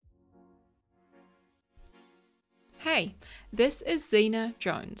Hey, this is Zena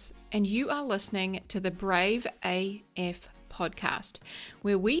Jones, and you are listening to the Brave AF podcast,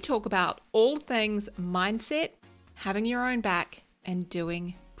 where we talk about all things mindset, having your own back, and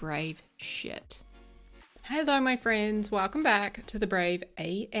doing brave shit. Hello, my friends. Welcome back to the Brave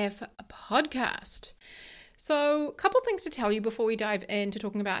AF podcast. So, a couple things to tell you before we dive into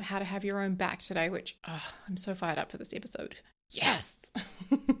talking about how to have your own back today, which I'm so fired up for this episode. Yes!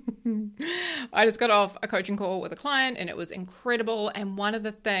 I just got off a coaching call with a client and it was incredible. And one of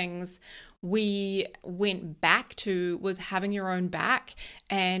the things we went back to was having your own back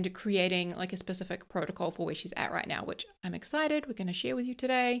and creating like a specific protocol for where she's at right now, which I'm excited. We're going to share with you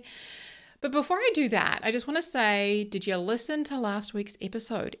today. But before I do that, I just want to say, did you listen to last week's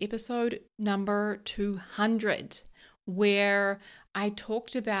episode number 200, where I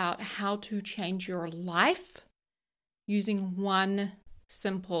talked about how to change your life using one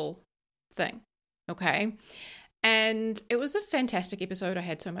simple thing, okay? And it was a fantastic episode. I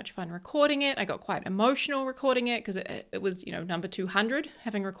had so much fun recording it. I got quite emotional recording it because it was, number 200,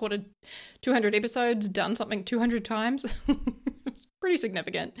 having recorded 200 episodes, done something 200 times. Pretty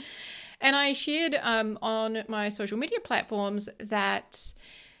significant. And I shared on my social media platforms that,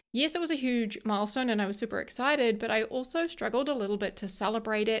 yes, it was a huge milestone and I was super excited, but I also struggled a little bit to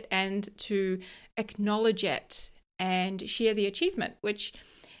celebrate it and to acknowledge it and share the achievement, which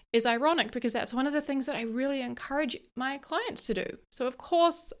is ironic because that's one of the things that I really encourage my clients to do. So of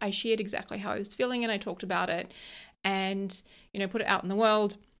course I shared exactly how I was feeling and I talked about it and, put it out in the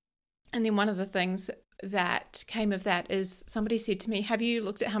world. And then one of the things that came of that is somebody said to me, have you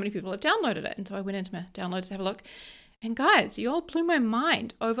looked at how many people have downloaded it? And so I went into my downloads to have a look. And guys, you all blew my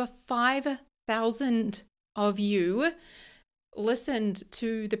mind. Over 5,000 of you listened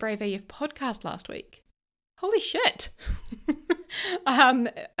to the Brave AF podcast last week. Holy shit.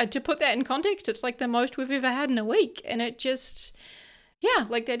 To put that in context, it's like the most we've ever had in a week. And it just,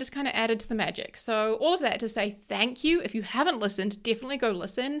 that just kind of added to the magic. So all of that to say thank you. If you haven't listened, definitely go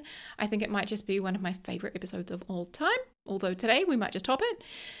listen. I think it might just be one of my favorite episodes of all time. Although today we might just top it.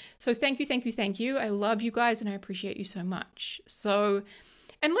 So thank you. I love you guys and I appreciate you so much. So,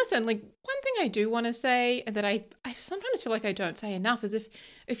 and listen, one thing I do want to say that I sometimes feel like I don't say enough is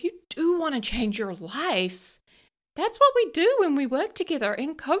if you do want to change your life, that's what we do when we work together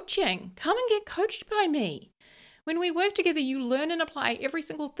in coaching. Come and get coached by me. When we work together, you learn and apply every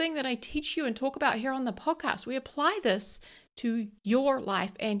single thing that I teach you and talk about here on the podcast. We apply this to your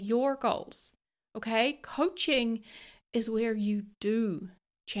life and your goals. Okay? Coaching is where you do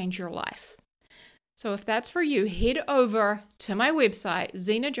change your life. So if that's for you, head over to my website,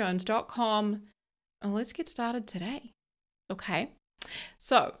 zenajones.com, and let's get started today. Okay?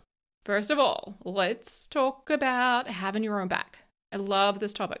 So, first of all, let's talk about having your own back. I love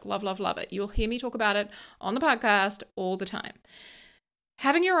this topic. Love it. You'll hear me talk about it on the podcast all the time.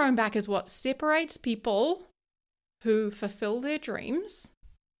 Having your own back is what separates people who fulfill their dreams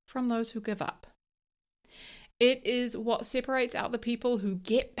from those who give up. It is what separates out the people who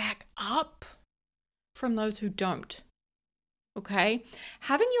get back up from those who don't. Okay?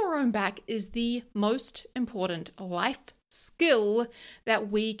 Having your own back is the most important life skill that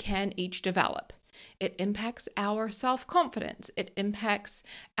we can each develop. It impacts our self-confidence. It impacts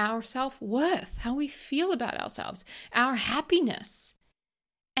our self-worth, how we feel about ourselves, our happiness.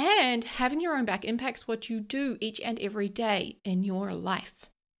 And having your own back impacts what you do each and every day in your life.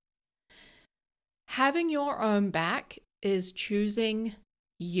 Having your own back is choosing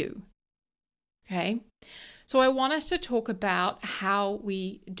you. Okay? So I want us to talk about how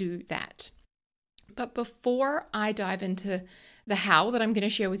we do that. But before I dive into the how that I'm going to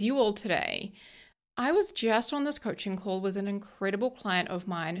share with you all today, I was just on this coaching call with an incredible client of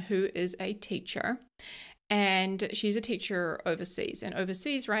mine who is a teacher, and she's a teacher overseas. And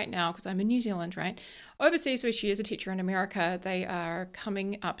overseas right now, because I'm in New Zealand, right? Overseas, where she is a teacher in America, they are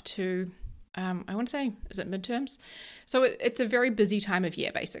coming up to, I want to say, is it midterms? So it's a very busy time of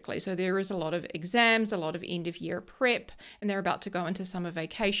year, basically. So there is a lot of exams, a lot of end of year prep, and they're about to go into summer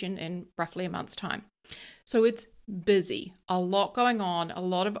vacation in roughly a month's time. So it's busy, a lot going on, a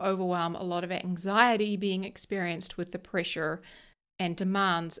lot of overwhelm, a lot of anxiety being experienced with the pressure and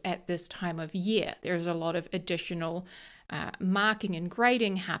demands at this time of year. There's a lot of additional marking and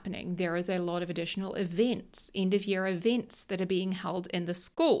grading happening. There is a lot of additional events, end of year events that are being held in the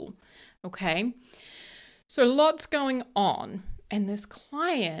school. Okay, so lots going on, and this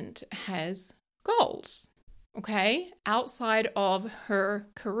client has goals. Okay, outside of her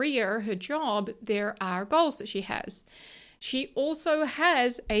career, her job, there are goals that she has. She also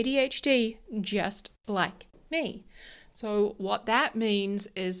has ADHD, just like me. So what that means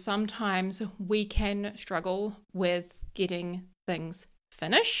is sometimes we can struggle with getting things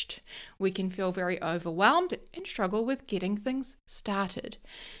finished. We can feel very overwhelmed and struggle with getting things started.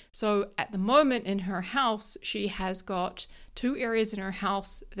 So at the moment in her house, she has got 2 areas in her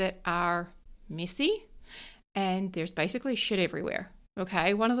house that are messy and there's basically shit everywhere.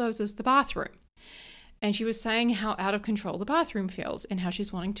 Okay, one of those is the bathroom. And she was saying how out of control the bathroom feels and how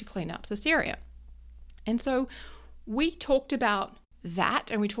she's wanting to clean up this area. And so we talked about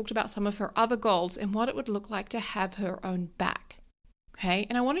that, and we talked about some of her other goals and what it would look like to have her own back. Okay,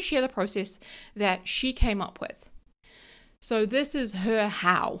 and I want to share the process that she came up with. So this is her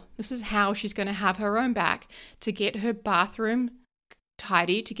how. This is how she's going to have her own back to get her bathroom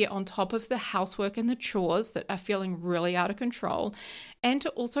tidy, to get on top of the housework and the chores that are feeling really out of control, and to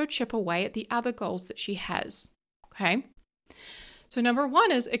also chip away at the other goals that she has. Okay, so number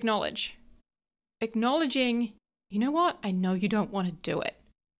 1 is acknowledge. Acknowledging, you know what? I know you don't want to do it.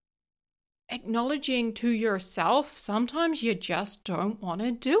 Acknowledging to yourself, sometimes you just don't want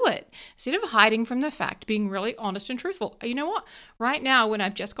to do it. Instead of hiding from the fact, being really honest and truthful. You know what? Right now, when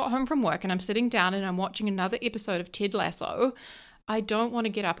I've just got home from work and I'm sitting down and I'm watching another episode of Ted Lasso, I don't want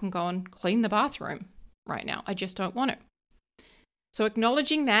to get up and go and clean the bathroom right now. I just don't want to. So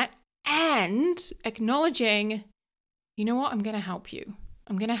acknowledging that and acknowledging, you know what? I'm going to help you.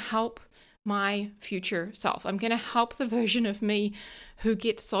 I'm going to help my future self. I'm going to help the version of me who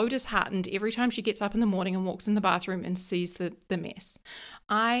gets so disheartened every time she gets up in the morning and walks in the bathroom and sees the mess.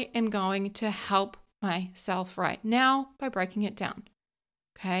 I am going to help myself right now by breaking it down.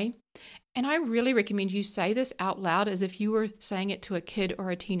 Okay? And I really recommend you say this out loud as if you were saying it to a kid or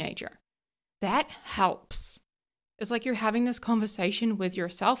a teenager. That helps. It's like you're having this conversation with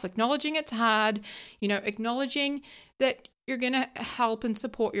yourself, acknowledging it's hard, acknowledging that you're going to help and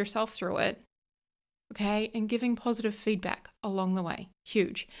support yourself through it. Okay? And giving positive feedback along the way.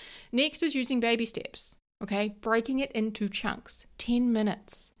 Huge. Next is using baby steps. Okay? Breaking it into chunks. 10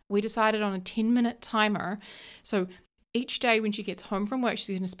 minutes. We decided on a 10-minute timer. So each day when she gets home from work, she's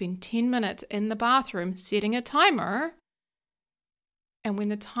going to spend 10 minutes in the bathroom setting a timer. And when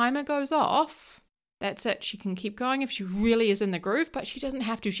the timer goes off, that's it. She can keep going if she really is in the groove, but she doesn't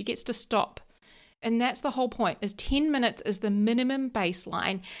have to. She gets to stop. And that's the whole point, is 10 minutes is the minimum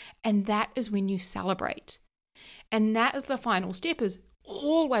baseline, and that is when you celebrate. And that is the final step, is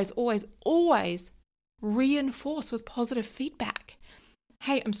always, always, always reinforce with positive feedback.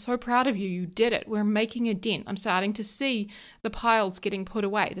 Hey, I'm so proud of you. You did it. We're making a dent. I'm starting to see the piles getting put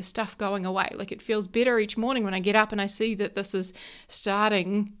away, the stuff going away. Like, it feels better each morning when I get up and I see that this is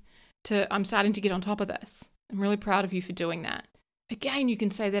I'm starting to get on top of this. I'm really proud of you for doing that. Again, you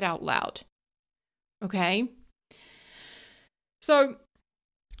can say that out loud. Okay? So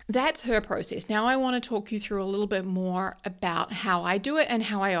that's her process. Now I want to talk you through a little bit more about how I do it and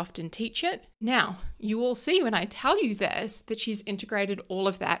how I often teach it. Now, you will see when I tell you this that she's integrated all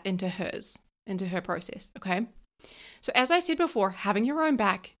of that into her process. Okay? So as I said before, having your own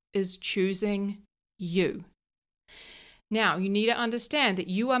back is choosing you. Now, you need to understand that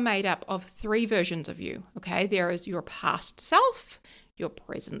you are made up of 3 versions of you, okay? There is your past self, your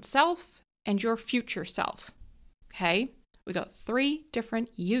present self, and your future self, okay? We got 3 different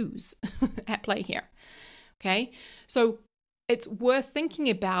yous at play here, okay? So it's worth thinking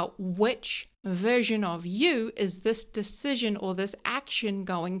about which version of you is this decision or this action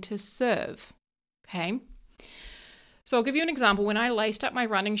going to serve, okay? So I'll give you an example. When I laced up my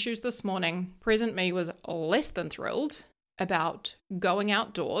running shoes this morning, present me was less than thrilled about going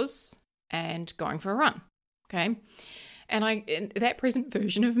outdoors and going for a run, okay? And that present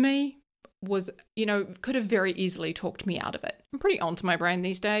version of me was, could have very easily talked me out of it. I'm pretty onto my brain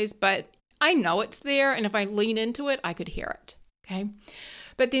these days, but I know it's there, and if I lean into it, I could hear it, okay?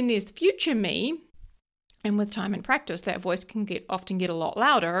 But then there's future me, and with time and practice, that voice can often get a lot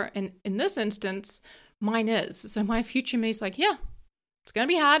louder, and in this instance, mine is. So my future me is like, yeah, it's going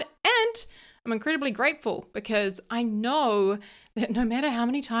to be hard, and I'm incredibly grateful because I know that no matter how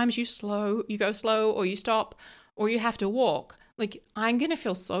many times you go slow or you stop or you have to walk, like, I'm going to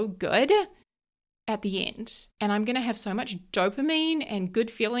feel so good at the end, and I'm going to have so much dopamine and good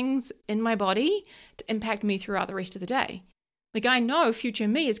feelings in my body to impact me throughout the rest of the day. Like, I know future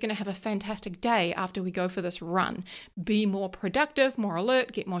me is going to have a fantastic day after we go for this run, be more productive, more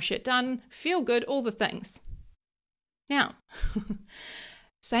alert, get more shit done, feel good, all the things. Now,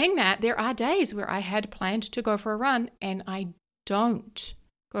 saying that, there are days where I had planned to go for a run and I don't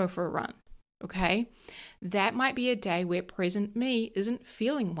go for a run, okay? That might be a day where present me isn't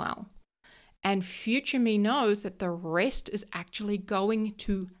feeling well. And future me knows that the rest is actually going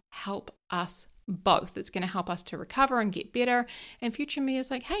to help us both. It's going to help us to recover and get better. And future me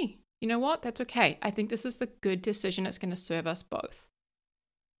is like, hey, you know what? That's okay. I think this is the good decision. It's going to serve us both.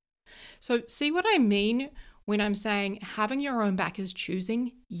 So see what I mean when I'm saying having your own back is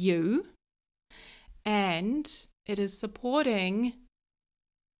choosing you, and it is supporting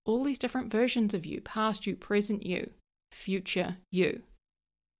all these different versions of you: past you, present you, future you.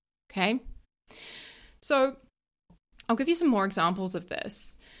 Okay? So I'll give you some more examples of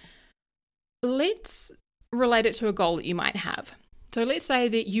this. Let's relate it to a goal that you might have. So let's say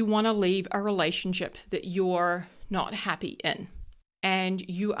that you want to leave a relationship that you're not happy in, and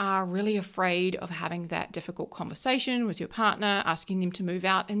you are really afraid of having that difficult conversation with your partner, asking them to move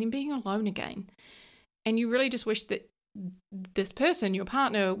out, and then being alone again. And you really just wish that this person, your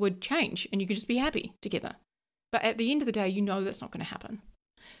partner, would change and you could just be happy together. But at the end of the day, you know that's not going to happen.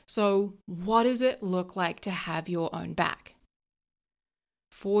 So what does it look like to have your own back?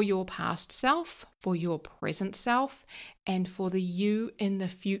 For your past self, for your present self, and for the you in the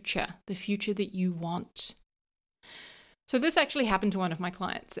future that you want. So this actually happened to one of my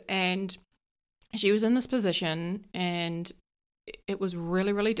clients, and she was in this position and it was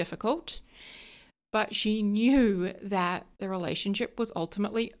really, really difficult, but she knew that the relationship was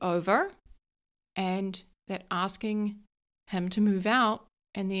ultimately over and that asking him to move out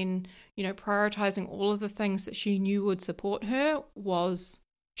and then, prioritizing all of the things that she knew would support her was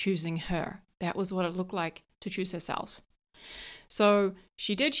choosing her. That was what it looked like to choose herself. So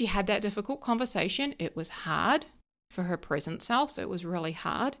she had that difficult conversation. It was hard for her present self. It was really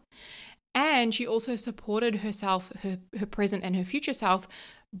hard. And she also supported herself, her present and her future self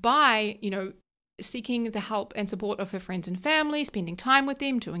by, seeking the help and support of her friends and family, spending time with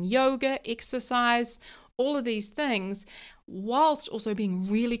them, doing yoga, exercise, all of these things, whilst also being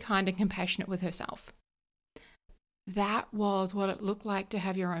really kind and compassionate with herself. That was what it looked like to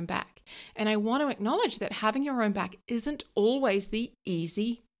have your own back. And I want to acknowledge that having your own back isn't always the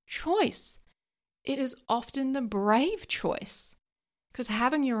easy choice. It is often the brave choice, because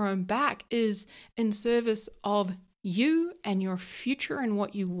having your own back is in service of you and your future and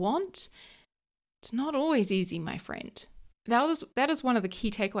what you want. It's not always easy, my friend. That is one of the key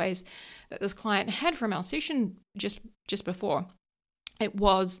takeaways that this client had from our session just before. It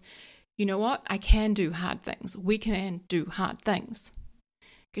was, you know what? I can do hard things. We can do hard things.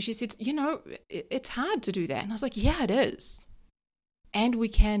 Because she said, it's hard to do that. And I was like, yeah, it is. And we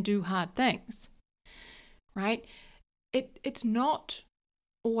can do hard things, right? It's not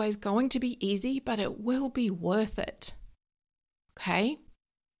always going to be easy, but it will be worth it. Okay?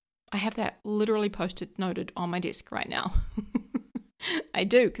 I have that literally post-it noted on my desk right now. I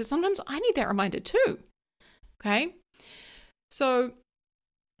do, because sometimes I need that reminder too. Okay? So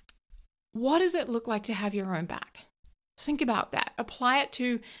what does it look like to have your own back? Think about that. Apply it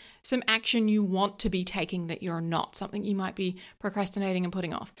to some action you want to be taking that you're not, something you might be procrastinating and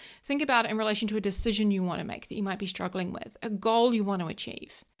putting off. Think about it in relation to a decision you want to make that you might be struggling with, a goal you want to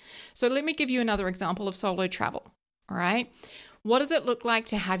achieve. So let me give you another example of solo travel. All right? What does it look like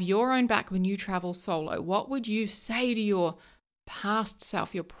to have your own back when you travel solo? What would you say to your past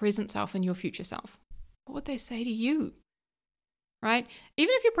self, your present self, and your future self? What would they say to you? Right?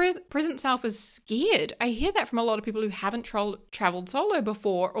 Even if your present self is scared, I hear that from a lot of people who haven't traveled solo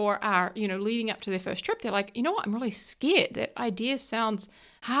before or are, leading up to their first trip. They're like, you know what? I'm really scared. That idea sounds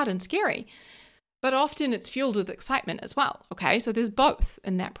hard and scary. But often it's fueled with excitement as well. Okay? So there's both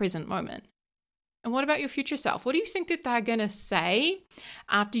in that present moment. And what about your future self? What do you think that they're going to say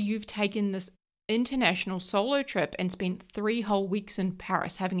after you've taken this international solo trip and spent 3 whole weeks in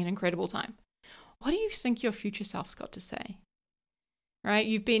Paris having an incredible time? What do you think your future self's got to say? Right?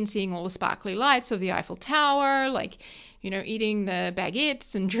 You've been seeing all the sparkly lights of the Eiffel Tower, eating the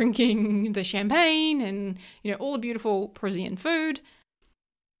baguettes and drinking the champagne and, all the beautiful Parisian food.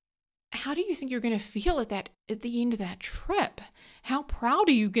 How do you think you're going to feel at the end of that trip? How proud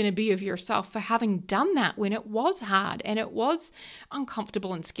are you going to be of yourself for having done that when it was hard and it was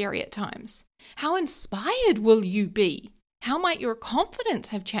uncomfortable and scary at times? How inspired will you be? How might your confidence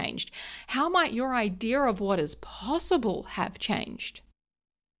have changed? How might your idea of what is possible have changed?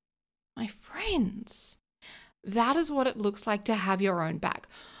 My friends, that is what it looks like to have your own back.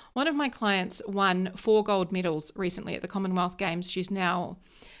 One of my clients won 4 gold medals recently at the Commonwealth Games. She's now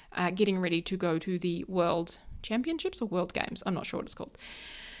getting ready to go to the World Championships or World Games. I'm not sure what it's called.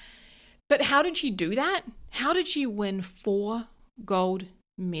 But how did she do that? How did she win 4 gold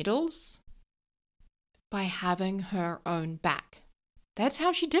medals? By having her own back. That's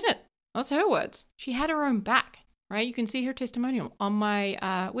how she did it. That's her words. She had her own back, right? You can see her testimonial on my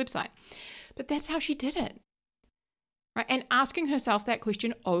website. But that's how she did it. right? And asking herself that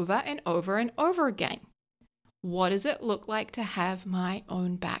question over and over and over again. What does it look like to have my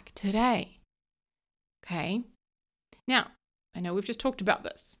own back today? Okay. Now, I know we've just talked about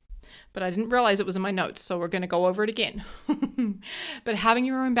this, but I didn't realize it was in my notes, so we're going to go over it again. But having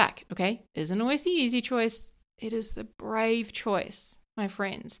your own back, okay, isn't always the easy choice. It is the brave choice, my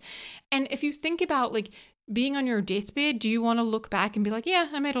friends. And if you think about like being on your deathbed, do you want to look back and be like, yeah,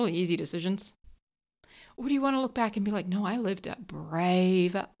 I made all the easy decisions? Or do you want to look back and be like, no, I lived a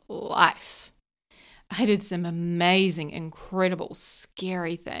brave life. I did some amazing, incredible,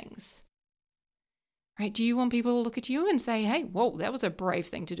 scary things. Right? Do you want people to look at you and say, hey, whoa, that was a brave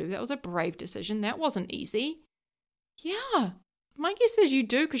thing to do. That was a brave decision. That wasn't easy. Yeah. My guess is you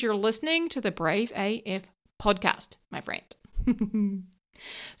do because you're listening to the Brave AF podcast, my friend.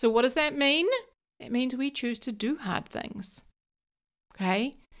 So what does that mean? It means we choose to do hard things.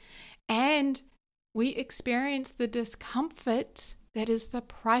 Okay? And we experience the discomfort that is the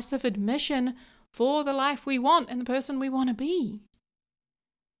price of admission for the life we want and the person we want to be.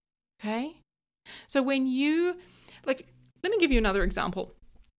 Okay? So when you, like, let me give you another example.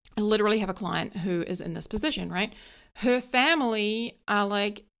 I literally have a client who is in this position, right? Her family are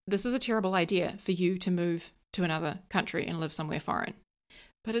like, this is a terrible idea for you to move to another country and live somewhere foreign.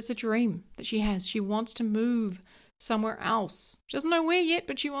 But it's a dream that she has. She wants to move somewhere else. She doesn't know where yet,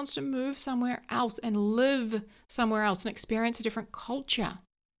 but she wants to move somewhere else and live somewhere else and experience a different culture.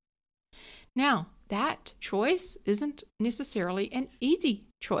 Now, that choice isn't necessarily an easy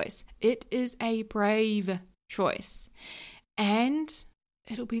choice. It is a brave choice. And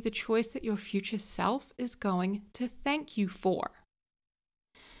it'll be the choice that your future self is going to thank you for.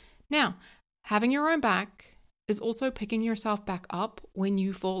 Now, having your own back is also picking yourself back up when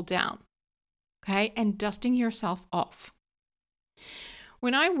you fall down, okay? And dusting yourself off.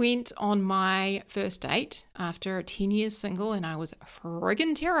 When I went on my first date after 10 years single and I was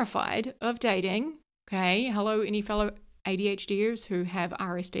friggin' terrified of dating, okay? Hello, any fellow ADHDers who have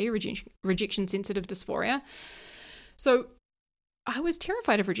RSD, rejection sensitive dysphoria. So I was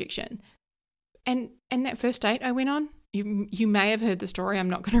terrified of rejection. And that first date I went on, you may have heard the story. I'm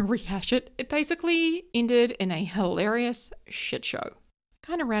not going to rehash it. It basically ended in a hilarious shit show.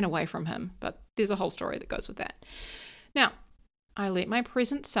 Kind of ran away from him, but there's a whole story that goes with that. Now, I let my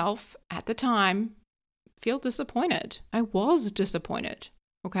present self at the time feel disappointed. I was disappointed.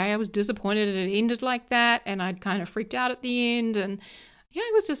 Okay, I was disappointed it ended like that, and I'd kind of freaked out at the end, and yeah,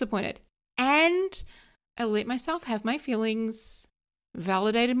 I was disappointed. And I let myself have my feelings,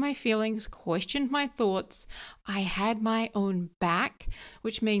 validated my feelings, questioned my thoughts. I had my own back,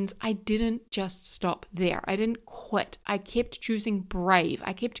 which means I didn't just stop there. I didn't quit. I kept choosing brave.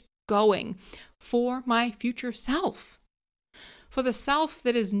 I kept going for my future self. For the self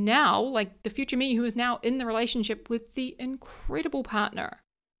that is now, like the future me who is now in the relationship with the incredible partner.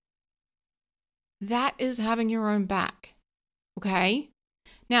 That is having your own back. Okay?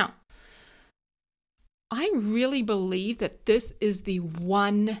 Now, I really believe that this is the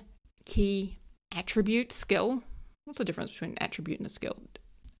one key attribute, skill. What's the difference between an attribute and a skill?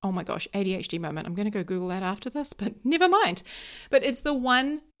 Oh my gosh, ADHD moment. I'm going to go Google that after this, but never mind. But it's the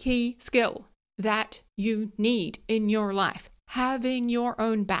one key skill that you need in your life. Having your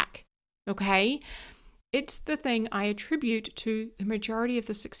own back. Okay? It's the thing I attribute to the majority of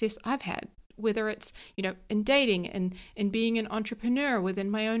the success I've had. Whether it's, in dating and in being an entrepreneur within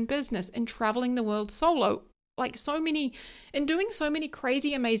my own business and traveling the world solo, in doing so many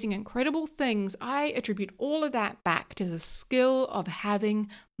crazy, amazing, incredible things, I attribute all of that back to the skill of having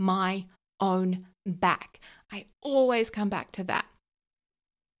my own back. I always come back to that.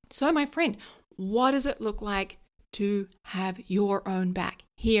 So my friend, what does it look like to have your own back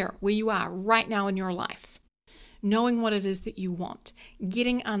here where you are right now in your life? Knowing what it is that you want,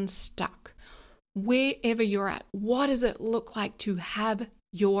 getting unstuck, wherever you're at, what does it look like to have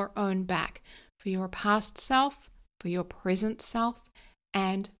your own back for your past self, for your present self,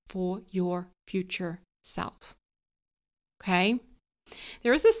 and for your future self? Okay?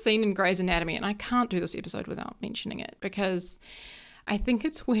 There is this scene in Grey's Anatomy, and I can't do this episode without mentioning it because I think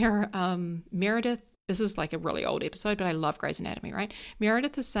it's where Meredith, this is like a really old episode, but I love Grey's Anatomy, right?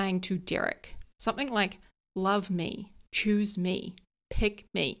 Meredith is saying to Derek something like, love me, choose me, pick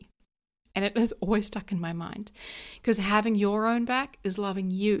me. And it has always stuck in my mind because having your own back is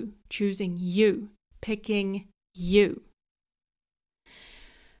loving you, choosing you, picking you.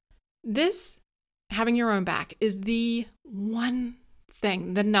 This having your own back is the one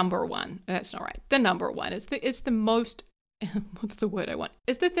thing, the number one. That's not right. The number one is the most, what's the word I want?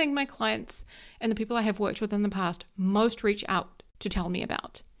 It's the thing my clients and the people I have worked with in the past most reach out to tell me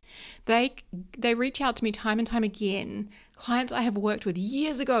about. They reach out to me time and time again, clients I have worked with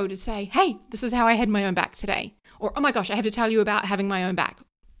years ago, to say, hey, this is how I had my own back today. Or, oh my gosh, I have to tell you about having my own back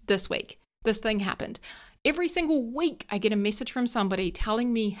this week. This thing happened. Every single week I get a message from somebody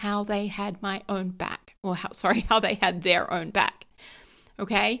telling me how they had my own back, or how they had their own back.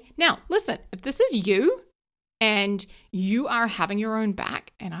 Okay? Now, listen, if this is you and you are having your own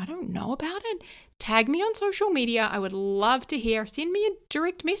back and I don't know about it, tag me on social media. I would love to hear. Send me a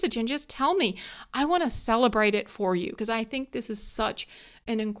direct message and just tell me. I want to celebrate it for you because I think this is such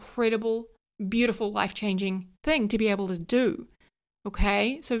an incredible, beautiful, life-changing thing to be able to do.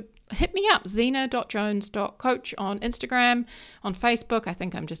 Okay? So hit me up, zena.jones.coach on Instagram, on Facebook. I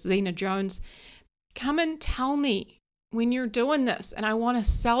think I'm just Zena Jones. Come and tell me when you're doing this, and I want to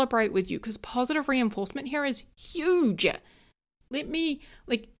celebrate with you because positive reinforcement here is huge. Let me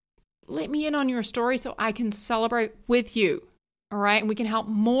in on your story so I can celebrate with you. All right? And we can help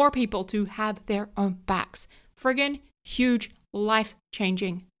more people to have their own backs. Friggin' huge,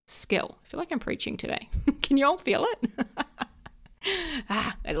 life-changing skill. I feel like I'm preaching today. Can you all feel it?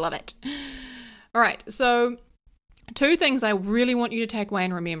 I love it. All right. So 2 things I really want you to take away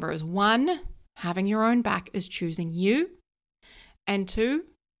and remember is 1, having your own back is choosing you. And 2,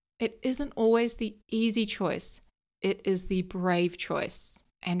 it isn't always the easy choice. It is the brave choice.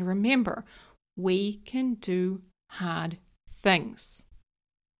 And remember, we can do hard things.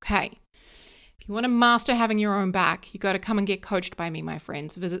 Okay. If you want to master having your own back, you got to come and get coached by me, my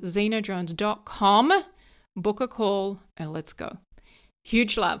friends. Visit zenajones.com, book a call, and let's go.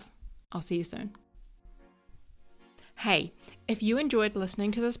 Huge love. I'll see you soon. Hey, if you enjoyed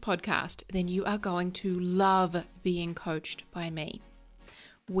listening to this podcast, then you are going to love being coached by me.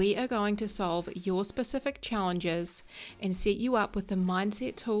 We are going to solve your specific challenges and set you up with the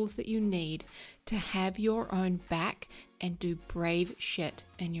mindset tools that you need to have your own back and do brave shit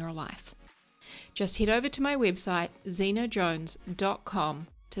in your life. Just head over to my website, zenajones.com,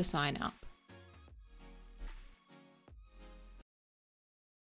 to sign up.